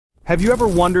Have you ever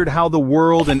wondered how the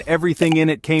world and everything in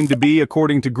it came to be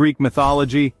according to Greek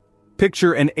mythology?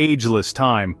 Picture an ageless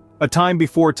time, a time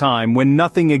before time when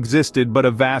nothing existed but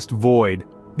a vast void.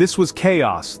 This was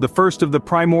chaos, the first of the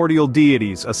primordial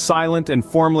deities, a silent and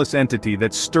formless entity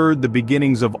that stirred the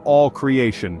beginnings of all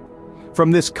creation.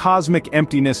 From this cosmic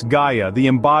emptiness, Gaia, the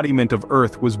embodiment of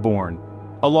Earth, was born.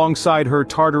 Alongside her,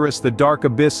 Tartarus, the dark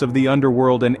abyss of the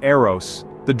underworld, and Eros,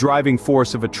 the driving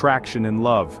force of attraction and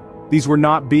love. These were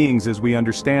not beings as we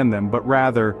understand them, but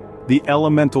rather, the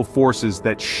elemental forces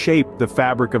that shaped the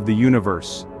fabric of the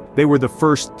universe. They were the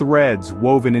first threads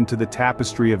woven into the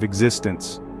tapestry of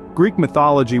existence. Greek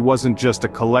mythology wasn't just a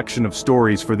collection of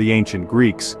stories for the ancient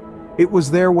Greeks. It was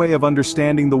their way of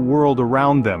understanding the world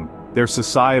around them, their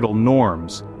societal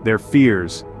norms, their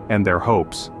fears, and their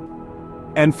hopes.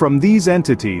 And from these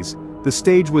entities, the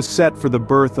stage was set for the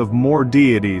birth of more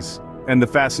deities and the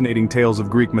fascinating tales of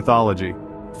Greek mythology.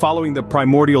 Following the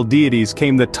primordial deities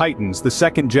came the Titans, the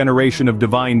second generation of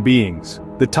divine beings.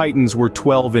 The Titans were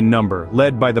 12 in number,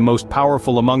 led by the most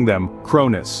powerful among them,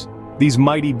 Cronus. These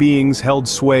mighty beings held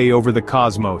sway over the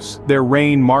cosmos, their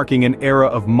reign marking an era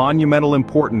of monumental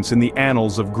importance in the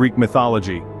annals of Greek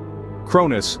mythology.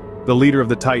 Cronus, the leader of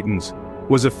the Titans,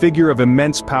 was a figure of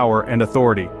immense power and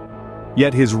authority.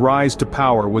 Yet his rise to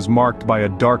power was marked by a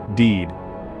dark deed.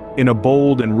 In a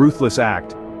bold and ruthless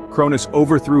act, Cronus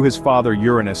overthrew his father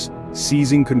Uranus,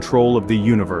 seizing control of the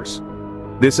universe.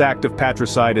 This act of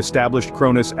patricide established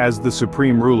Cronus as the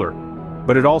supreme ruler,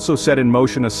 but it also set in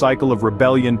motion a cycle of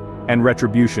rebellion and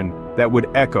retribution that would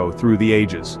echo through the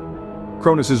ages.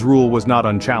 Cronus's rule was not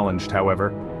unchallenged,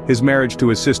 however. His marriage to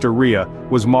his sister Rhea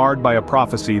was marred by a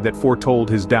prophecy that foretold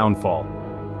his downfall.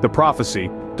 The prophecy,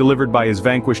 delivered by his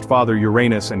vanquished father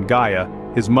Uranus, and Gaia,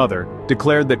 his mother,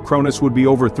 declared that Cronus would be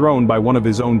overthrown by one of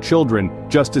his own children,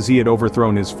 just as he had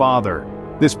overthrown his father.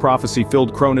 This prophecy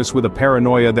filled Cronus with a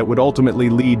paranoia that would ultimately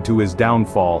lead to his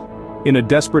downfall. In a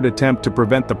desperate attempt to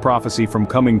prevent the prophecy from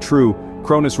coming true,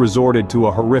 Cronus resorted to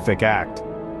a horrific act.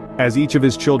 As each of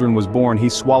his children was born, he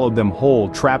swallowed them whole,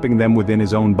 trapping them within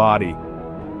his own body.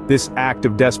 This act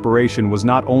of desperation was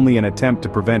not only an attempt to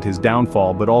prevent his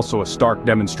downfall but also a stark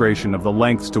demonstration of the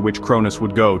lengths to which Cronus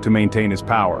would go to maintain his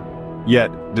power.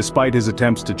 Yet, despite his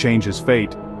attempts to change his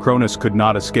fate, Cronus could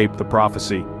not escape the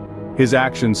prophecy. His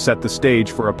actions set the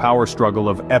stage for a power struggle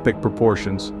of epic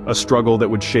proportions, a struggle that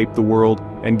would shape the world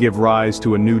and give rise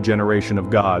to a new generation of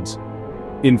gods.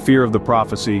 In fear of the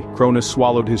prophecy, Cronus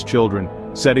swallowed his children,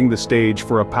 setting the stage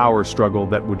for a power struggle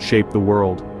that would shape the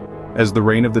world. As the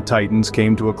reign of the Titans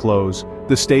came to a close,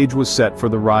 the stage was set for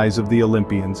the rise of the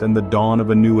Olympians and the dawn of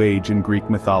a new age in Greek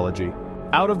mythology.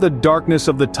 Out of the darkness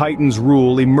of the Titans'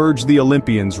 rule emerged the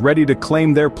Olympians, ready to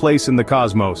claim their place in the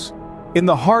cosmos. In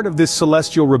the heart of this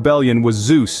celestial rebellion was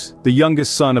Zeus, the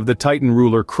youngest son of the Titan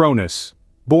ruler Cronus.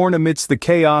 Born amidst the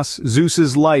chaos,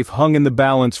 Zeus's life hung in the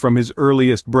balance from his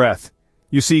earliest breath.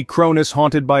 You see, Cronus,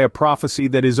 haunted by a prophecy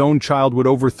that his own child would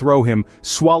overthrow him,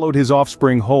 swallowed his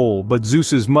offspring whole, but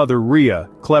Zeus's mother Rhea,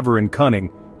 clever and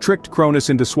cunning, tricked Cronus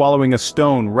into swallowing a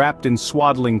stone wrapped in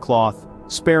swaddling cloth,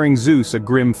 sparing Zeus a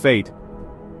grim fate.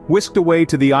 Whisked away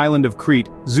to the island of Crete,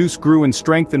 Zeus grew in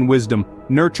strength and wisdom,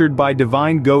 nurtured by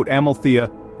divine goat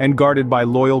Amalthea and guarded by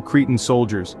loyal Cretan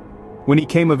soldiers. When he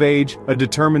came of age, a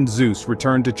determined Zeus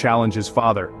returned to challenge his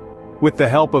father. With the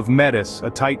help of Metis, a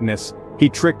Titaness, he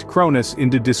tricked Cronus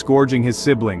into disgorging his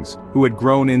siblings, who had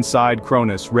grown inside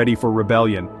Cronus ready for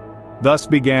rebellion. Thus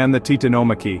began the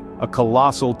Titanomachy, a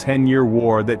colossal 10-year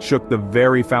war that shook the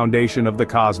very foundation of the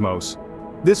cosmos.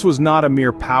 This was not a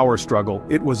mere power struggle,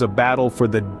 it was a battle for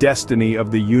the destiny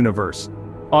of the universe.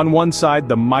 On one side,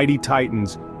 the mighty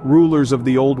Titans, rulers of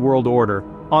the old world order;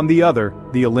 on the other,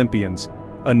 the Olympians,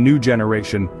 a new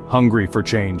generation hungry for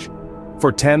change.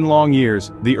 For 10 long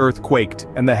years, the earth quaked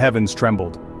and the heavens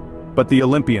trembled. But the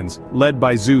Olympians, led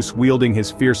by Zeus wielding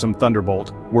his fearsome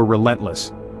thunderbolt, were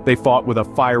relentless. They fought with a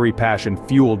fiery passion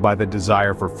fueled by the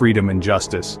desire for freedom and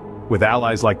justice. With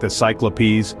allies like the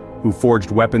Cyclopes, who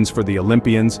forged weapons for the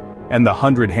Olympians, and the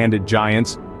hundred-handed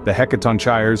giants, the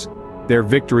Hecatonchires, their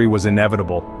victory was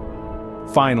inevitable.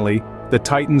 Finally, the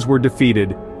Titans were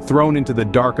defeated, thrown into the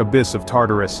dark abyss of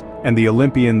Tartarus, and the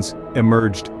Olympians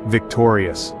emerged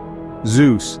victorious.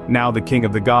 Zeus, now the king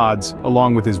of the gods,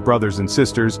 along with his brothers and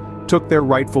sisters, took their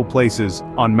rightful places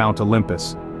on Mount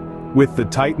Olympus. With the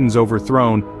Titans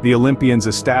overthrown, the Olympians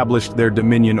established their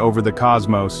dominion over the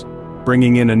cosmos,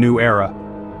 bringing in a new era.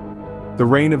 The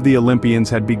reign of the Olympians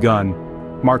had begun,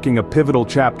 marking a pivotal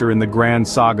chapter in the grand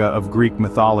saga of Greek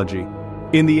mythology.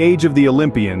 In the age of the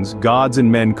Olympians, gods and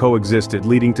men coexisted,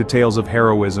 leading to tales of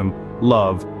heroism,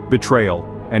 love, betrayal,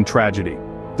 and tragedy.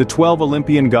 The 12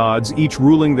 Olympian gods, each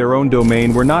ruling their own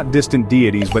domain, were not distant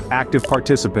deities but active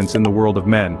participants in the world of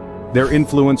men. Their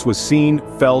influence was seen,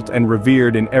 felt, and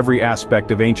revered in every aspect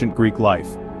of ancient Greek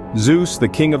life. Zeus, the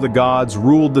king of the gods,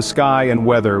 ruled the sky and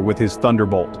weather with his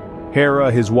thunderbolt. Hera,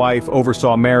 his wife,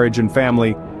 oversaw marriage and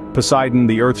family. Poseidon,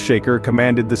 the earth-shaker,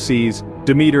 commanded the seas.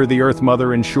 Demeter, the earth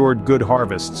mother, ensured good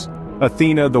harvests.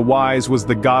 Athena, the wise, was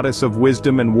the goddess of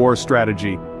wisdom and war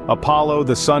strategy. Apollo,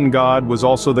 the sun god, was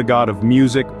also the god of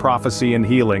music, prophecy, and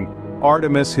healing.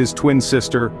 Artemis, his twin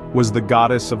sister, was the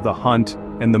goddess of the hunt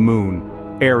and the moon.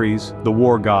 Ares, the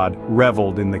war god,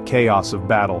 reveled in the chaos of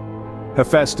battle.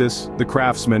 Hephaestus, the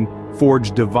craftsman,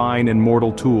 forged divine and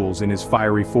mortal tools in his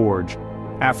fiery forge.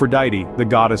 Aphrodite, the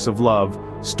goddess of love,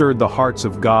 stirred the hearts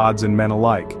of gods and men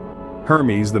alike.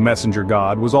 Hermes, the messenger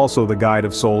god, was also the guide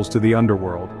of souls to the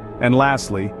underworld. And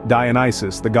lastly,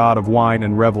 Dionysus, the god of wine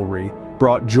and revelry,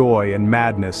 brought joy and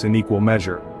madness in equal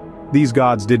measure. These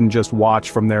gods didn't just watch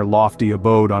from their lofty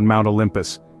abode on Mount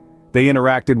Olympus. They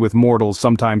interacted with mortals,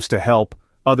 sometimes to help,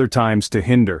 other times to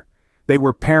hinder. They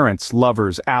were parents,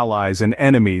 lovers, allies, and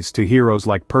enemies to heroes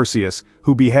like Perseus,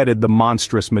 who beheaded the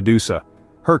monstrous Medusa,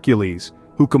 Hercules,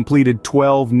 who completed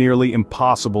 12 nearly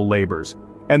impossible labors,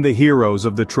 and the heroes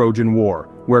of the Trojan War,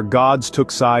 where gods took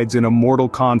sides in a mortal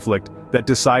conflict that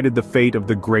decided the fate of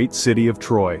the great city of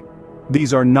Troy.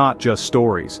 These are not just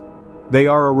stories. They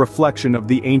are a reflection of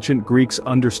the ancient Greeks'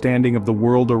 understanding of the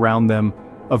world around them,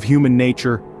 of human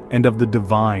nature, and of the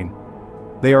divine.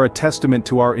 They are a testament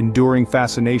to our enduring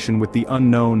fascination with the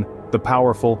unknown, the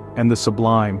powerful, and the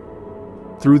sublime.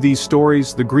 Through these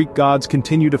stories, the Greek gods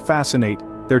continue to fascinate,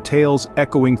 their tales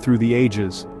echoing through the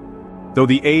ages. Though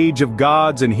the age of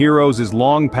gods and heroes is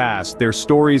long past, their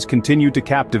stories continue to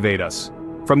captivate us.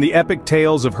 From the epic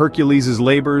tales of Hercules'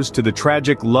 labors to the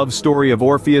tragic love story of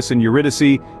Orpheus and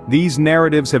Eurydice, these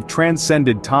narratives have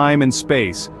transcended time and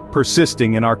space,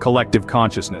 persisting in our collective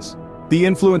consciousness. The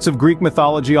influence of Greek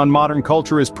mythology on modern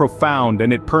culture is profound,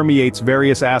 and it permeates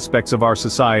various aspects of our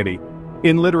society.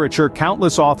 In literature,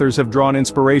 countless authors have drawn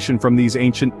inspiration from these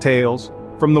ancient tales.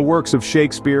 From the works of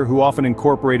Shakespeare, who often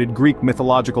incorporated Greek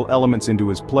mythological elements into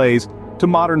his plays, to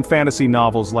modern fantasy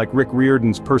novels like Rick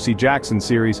Riordan's Percy Jackson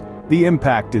series, the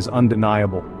impact is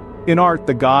undeniable. In art,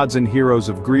 the gods and heroes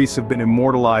of Greece have been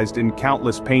immortalized in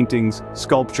countless paintings,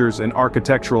 sculptures, and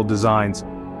architectural designs.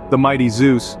 The mighty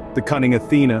Zeus, the cunning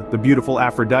Athena, the beautiful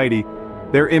Aphrodite,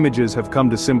 their images have come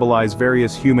to symbolize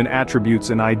various human attributes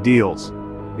and ideals.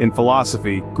 In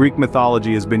philosophy, Greek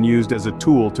mythology has been used as a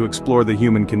tool to explore the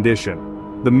human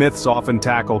condition. The myths often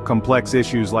tackle complex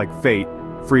issues like fate,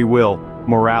 free will,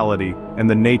 morality, and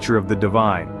the nature of the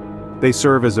divine. They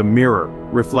serve as a mirror,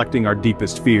 reflecting our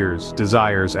deepest fears,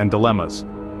 desires, and dilemmas.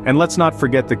 And let's not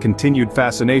forget the continued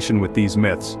fascination with these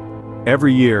myths.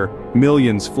 Every year,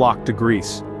 millions flock to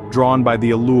Greece, drawn by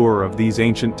the allure of these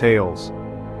ancient tales.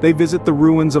 They visit the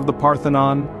ruins of the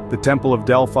Parthenon, the Temple of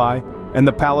Delphi, and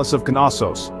the Palace of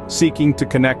Knossos, seeking to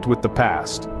connect with the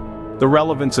past. The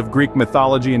relevance of Greek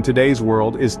mythology in today's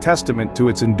world is testament to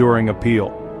its enduring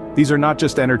appeal. These are not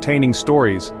just entertaining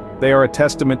stories, they are a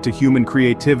testament to human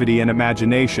creativity and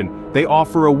imagination. They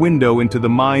offer a window into the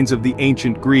minds of the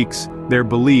ancient Greeks, their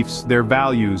beliefs, their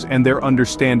values, and their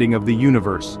understanding of the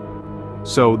universe.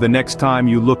 So, the next time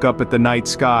you look up at the night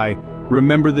sky,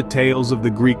 remember the tales of the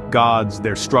Greek gods,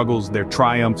 their struggles, their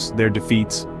triumphs, their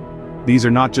defeats. These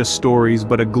are not just stories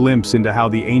but a glimpse into how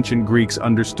the ancient Greeks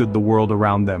understood the world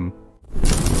around them.